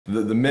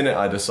The minute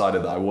I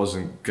decided that I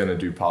wasn't gonna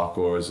do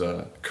parkour as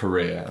a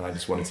career and I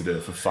just wanted to do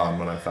it for fun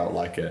when I felt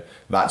like it,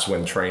 that's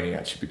when training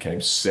actually became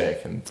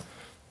sick, and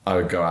I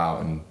would go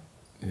out and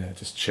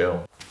just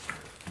chill.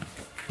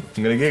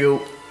 I'm gonna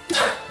giggle.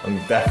 I'm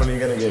definitely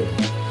gonna giggle.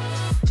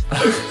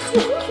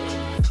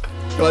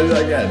 Can I do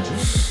that again?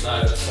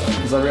 No, that's fine.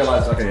 Because I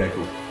realised, okay, yeah,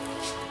 cool.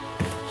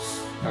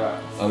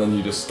 Alright. And then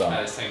you just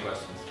start. It's 10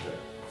 questions.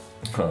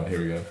 Alright, here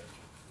we go.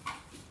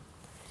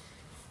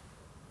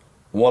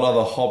 What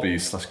other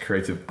hobbies /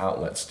 creative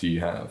outlets do you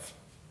have?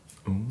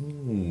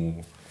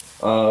 Ooh.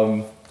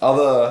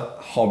 Other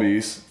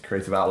hobbies,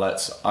 creative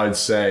outlets, I'd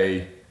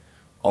say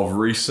of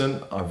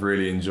recent, I've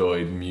really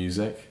enjoyed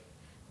music,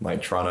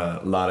 like trying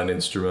to learn an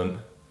instrument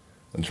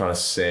and trying to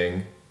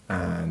sing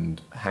and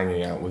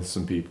hanging out with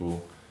some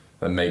people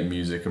that make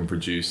music and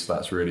produce.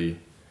 That's an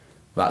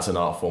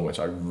art form which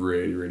I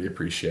really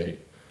appreciate.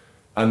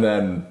 And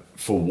then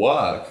for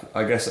work,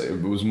 I guess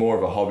it was more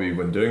of a hobby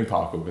when doing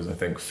parkour, because I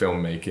think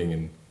filmmaking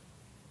and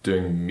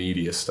doing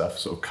media stuff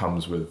sort of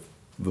comes with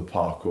the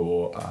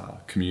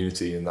parkour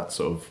community and that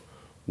sort of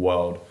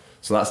world.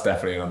 So that's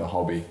definitely another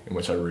hobby in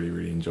which I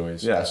really enjoy.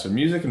 Yeah, so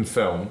music and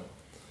film.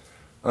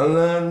 And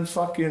then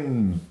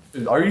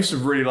I used to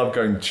really love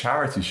going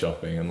charity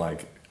shopping and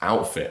like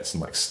outfits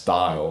and like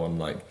style and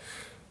like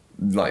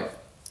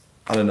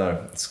I don't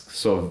know, it's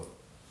sort of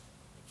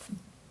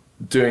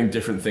doing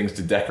different things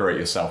to decorate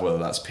yourself, whether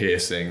that's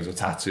piercings or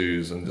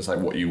tattoos and just like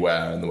what you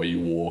wear and the way you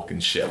walk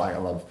and shit. Like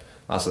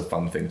that's a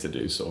fun thing to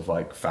do, sort of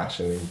like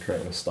fashion and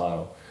creating a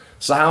style.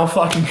 So how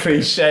fucking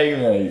cliche,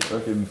 mate.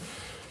 Fucking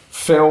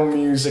film,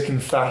 music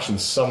and fashion,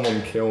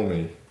 someone kill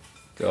me.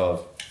 God.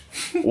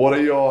 What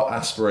are your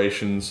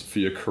aspirations for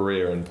your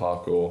career in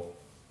parkour?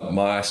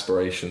 My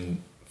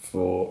aspiration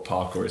for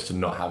parkour is to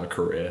not have a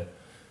career,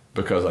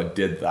 because I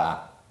did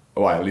that,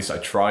 or at least I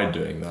tried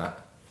doing that.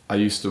 I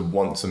used to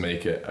want to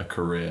make it a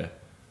career,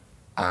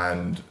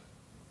 and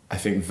I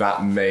think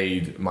that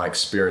made my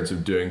experience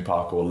of doing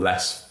parkour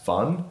less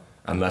fun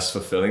and less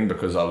fulfilling,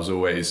 because I was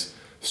always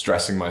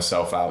stressing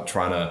myself out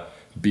trying to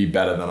be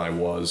better than I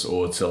was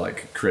or to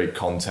like create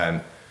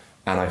content,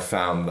 and I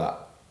found that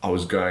I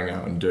was going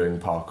out and doing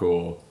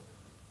parkour,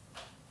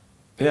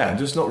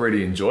 just not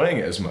really enjoying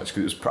it as much,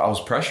 because I was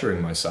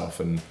pressuring myself,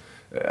 and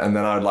then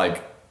I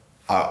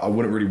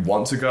wouldn't really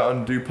want to go out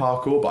and do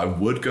parkour, but I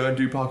would go and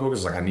do parkour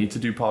because like I need to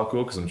do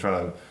parkour because I'm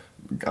trying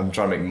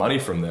to make money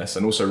from this,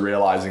 and also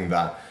realizing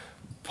that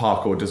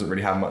parkour doesn't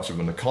really have much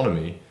of an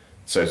economy,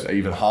 so it's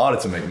even harder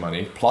to make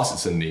money. Plus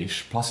it's a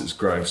niche, plus it's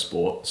growing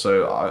sport.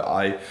 So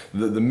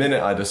the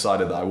minute I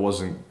decided that I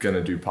wasn't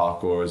gonna do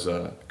parkour as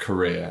a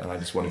career and I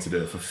just wanted to do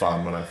it for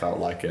fun when I felt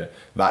like it,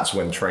 that's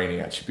when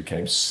training actually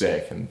became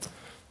sick, and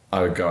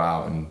I would go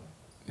out and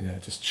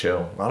just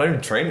chill. I don't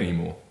even train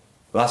anymore.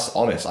 That's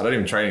honest, I don't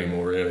even train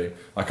anymore really.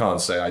 I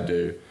can't say I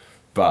do,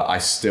 but I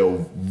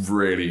still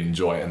really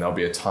enjoy it, and there'll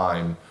be a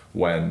time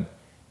when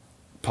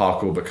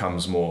parkour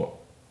becomes more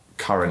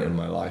current in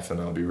my life and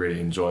I'll be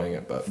really enjoying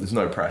it, but there's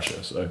no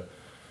pressure, so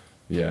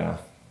yeah.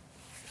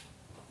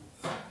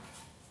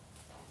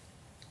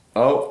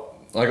 Oh,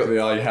 I got the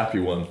 "Are you happy"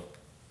 one.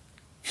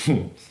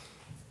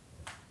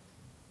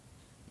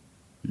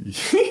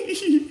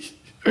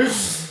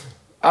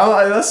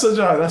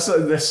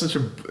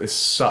 It's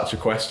such a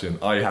question.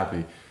 Are you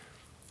happy?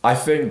 I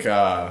think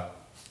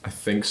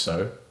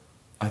so.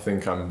 I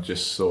think I'm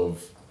just sort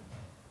of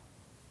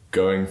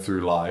going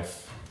through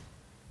life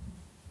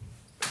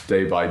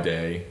day by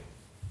day.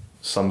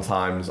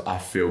 Sometimes I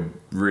feel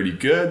really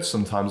good.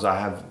 Sometimes I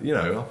have,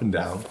 up and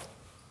down.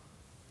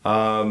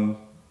 I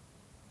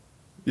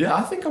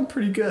think I'm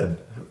pretty good.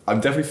 I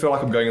definitely feel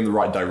like I'm going in the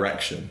right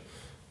direction.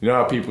 You know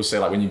how people say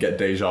like when you get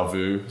deja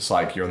vu, it's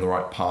like you're on the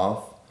right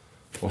path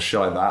or shit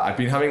like that. I've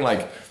been having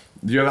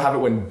do you ever have it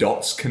when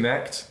dots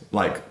connect?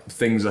 Like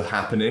things are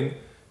happening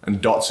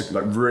and dots are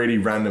like really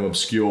random,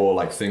 obscure,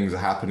 like things are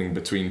happening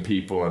between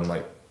people and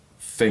like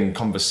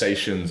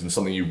conversations and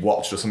something you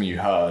watched or something you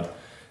heard.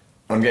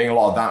 I'm getting a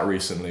lot of that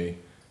recently,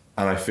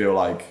 and I feel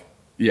like,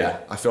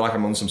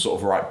 I'm on some sort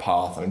of right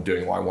path and I'm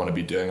doing what I want to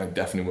be doing. I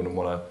definitely wouldn't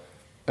want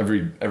to,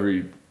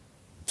 every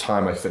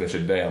time I finish a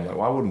day, I'm like,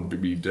 well, I wouldn't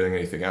be doing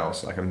anything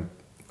else. Like I'm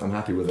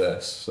happy with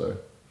this, so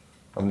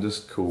I'm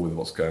just cool with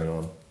what's going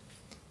on.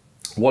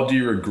 What do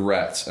you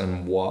regret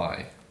and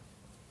why?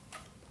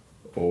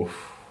 Oh,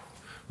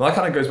 well, that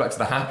kind of goes back to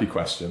the happy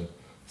question.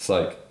 It's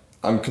like,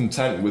 I'm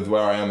content with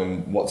where I am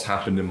and what's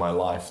happened in my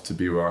life to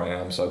be where I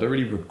am, so I don't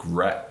really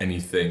regret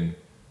anything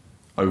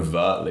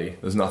overtly.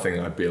 There's nothing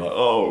I'd be like,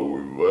 oh,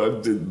 I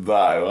did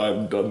that,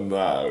 I've done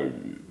that.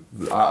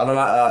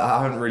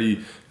 I haven't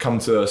really come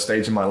to a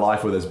stage in my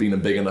life where there's been a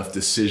big enough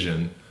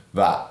decision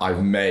that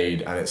I've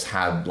made and it's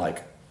had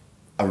like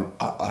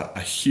a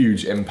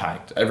huge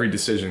impact. Every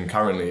decision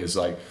currently is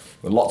like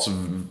lots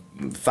of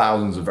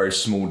thousands of very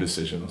small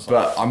decisions.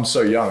 But I'm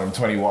so young, I'm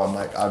 21,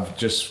 like I've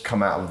just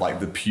come out of like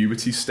the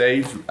puberty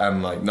stage,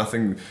 and like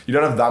nothing, you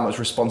don't have that much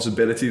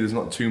responsibility, there's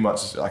not too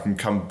much I can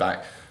come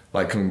back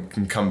like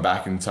can come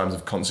back in terms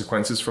of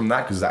consequences from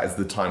that, because that is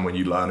the time when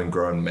you learn and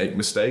grow and make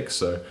mistakes.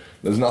 So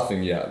there's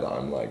nothing yet that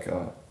I'm like,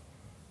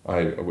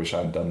 I wish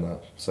I'd done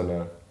that. So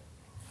no,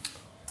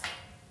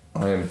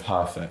 I am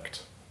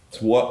perfect.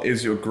 So what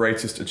is your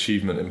greatest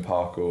achievement in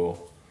parkour?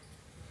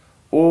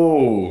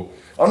 Oh,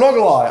 I'm not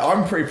gonna lie,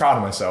 I'm pretty proud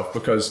of myself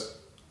because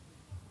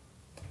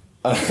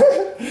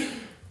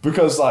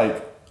because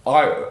like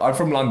I'm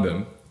from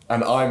London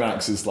and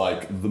IMAX is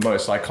like the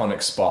most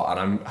iconic spot, and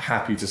I'm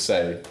happy to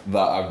say that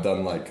I've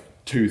done like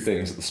 2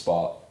 things at the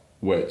spot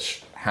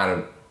which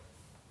hadn't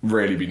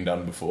really been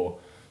done before.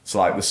 So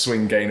like the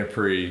swing gainer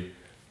pre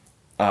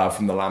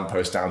from the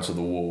lamppost down to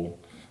the wall.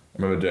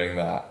 I remember doing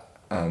that,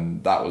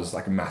 and that was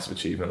like a massive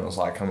achievement. I was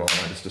like, come on,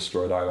 I just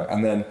destroyed IMAX.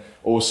 And then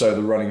also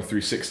the running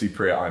 360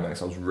 pre at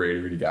IMAX, I was really,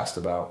 really gassed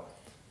about.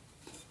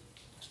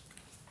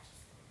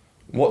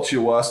 What's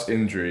your worst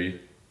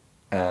injury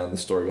and the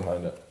story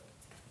behind it?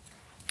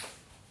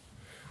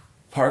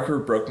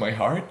 Parkour broke my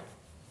heart.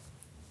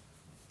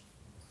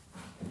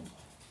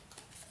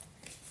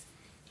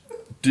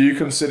 Do you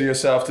consider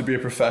yourself to be a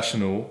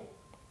professional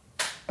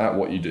at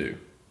what you do?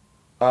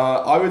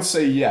 I would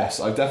say yes.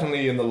 I've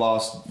definitely, in the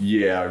last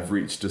year, I've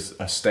reached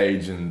a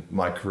stage in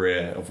my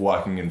career of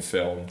working in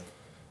film,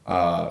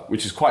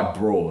 which is quite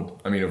broad.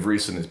 I mean, of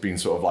recent, it's been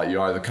sort of like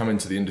you either come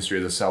into the industry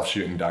as a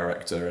self-shooting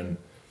director and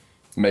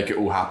make it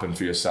all happen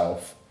for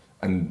yourself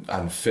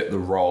and fit the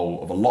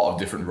role of a lot of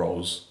different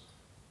roles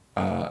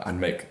and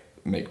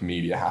make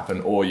media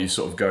happen, or you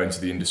sort of go into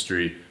the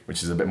industry,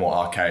 which is a bit more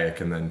archaic,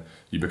 and then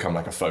you become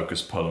like a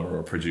focus puller or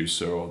a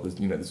producer, or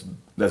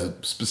there's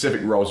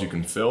specific roles you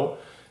can fill.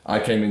 I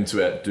came into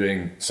it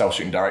doing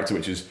self-shooting director,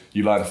 which is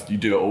you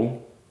do it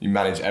all, you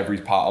manage every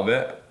part of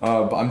it.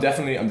 But I'm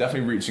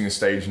definitely reaching a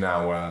stage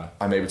now where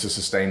I'm able to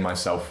sustain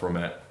myself from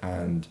it,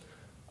 and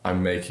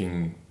I'm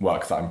making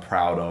work that I'm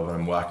proud of, and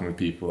I'm working with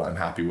people that I'm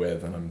happy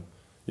with, and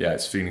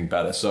it's feeling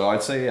better. So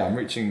I'd say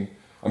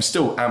I'm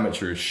still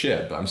amateur as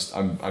shit, but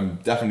I'm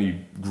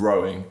definitely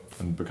growing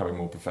and becoming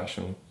more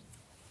professional.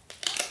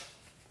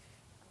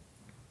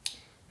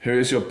 Who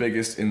is your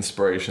biggest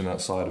inspiration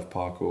outside of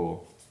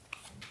parkour?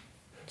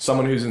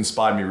 Someone who's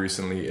inspired me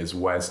recently is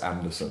Wes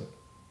Anderson.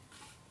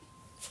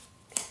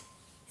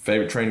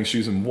 Favorite training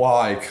shoes and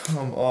why?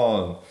 Come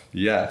on.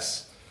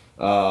 Yes.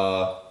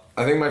 I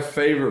think my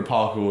favorite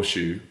parkour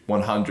shoe,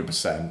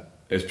 100%,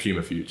 is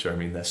Puma Future. I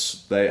mean,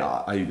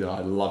 I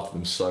loved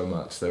them so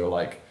much.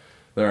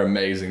 They're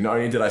amazing. Not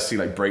only did I see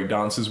like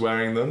breakdancers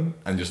wearing them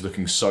and just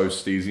looking so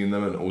steezy in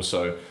them, and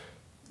also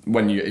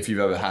if you've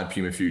ever had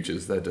Puma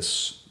Futures, they're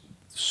just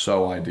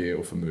so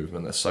ideal for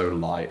movement. They're so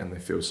light and they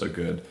feel so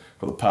good.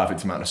 Got the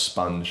perfect amount of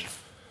sponge.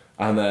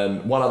 And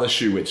then one other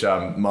shoe which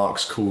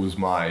Marks calls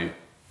my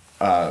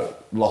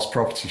lost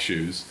property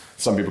shoes.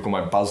 Some people call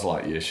my Buzz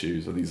Lightyear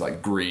shoes, are these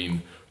like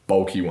green,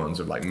 bulky ones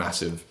with like a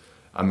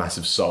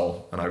massive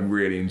sole, and I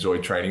really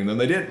enjoyed training them.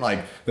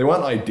 They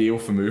weren't ideal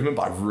for movement,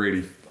 but I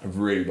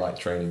really liked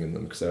training in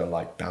them because they were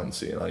like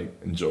bouncy, and I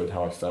enjoyed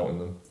how I felt in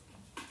them.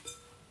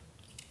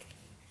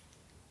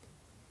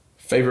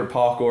 Favorite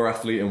parkour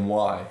athlete and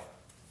why?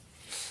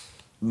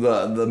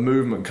 The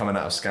movement coming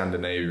out of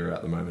Scandinavia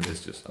at the moment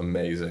is just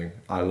amazing.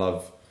 I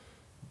love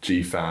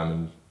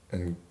G-Fam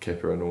and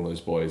Kipper and all those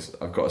boys.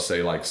 I've got to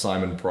say, like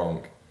Simon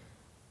Pronk,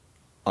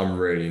 I'm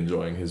really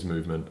enjoying his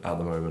movement at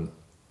the moment.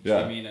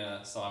 Yeah. Do you mean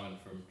Simon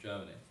from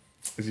Germany?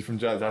 Is he from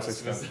Germany? Did I say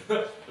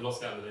Scandinavia? But not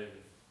Scandinavia.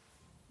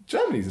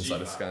 Germany's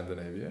inside of G-Fam.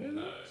 Scandinavia.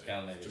 No,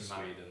 Scandinavia is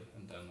Sweden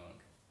and Denmark.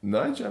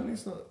 No,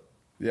 Germany's not.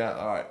 Yeah,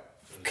 all right.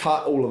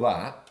 Cut all of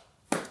that.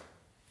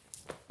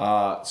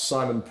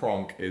 Simon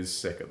Pronk is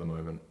sick at the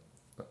moment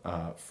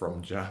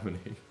from Germany.